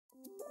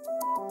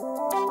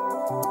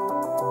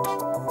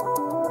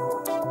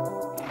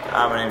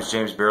My name is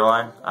James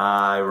Beerline.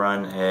 I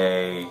run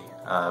a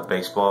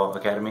baseball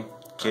academy.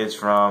 Kids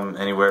from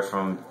anywhere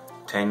from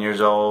 10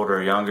 years old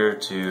or younger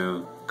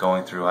to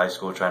going through high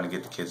school, trying to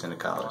get the kids into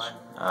college.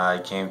 I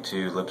came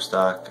to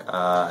Lipstock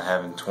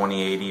having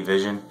 20/80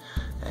 vision,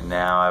 and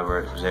now I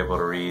was able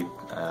to read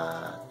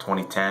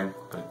 20/10,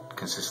 but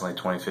consistently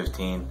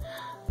 20/15.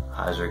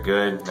 Eyes are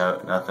good,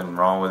 nothing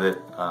wrong with it.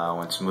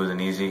 Went smooth and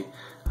easy.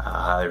 I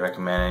highly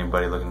recommend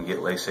anybody looking to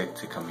get LASIK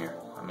to come here.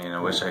 I mean, I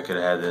wish I could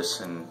have had this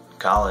in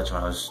college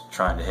when I was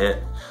trying to hit.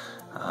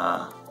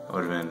 It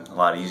would have been a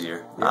lot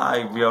easier.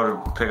 I'd be able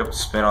to pick up the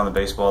spin on the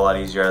baseball a lot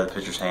easier out of the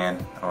pitcher's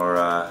hand, or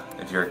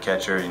if you're a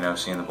catcher, you know,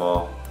 seeing the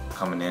ball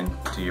coming in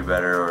to you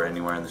better or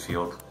anywhere in the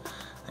field.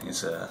 I think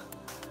it's an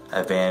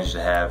advantage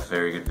to have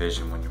very good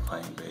vision when you're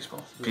playing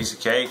baseball. Piece of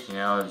cake, you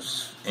know,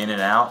 it's in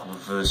and out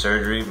for the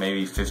surgery,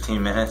 maybe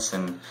 15 minutes,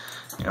 and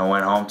you know,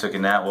 went home, took a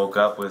nap, woke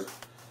up with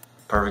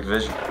perfect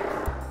vision.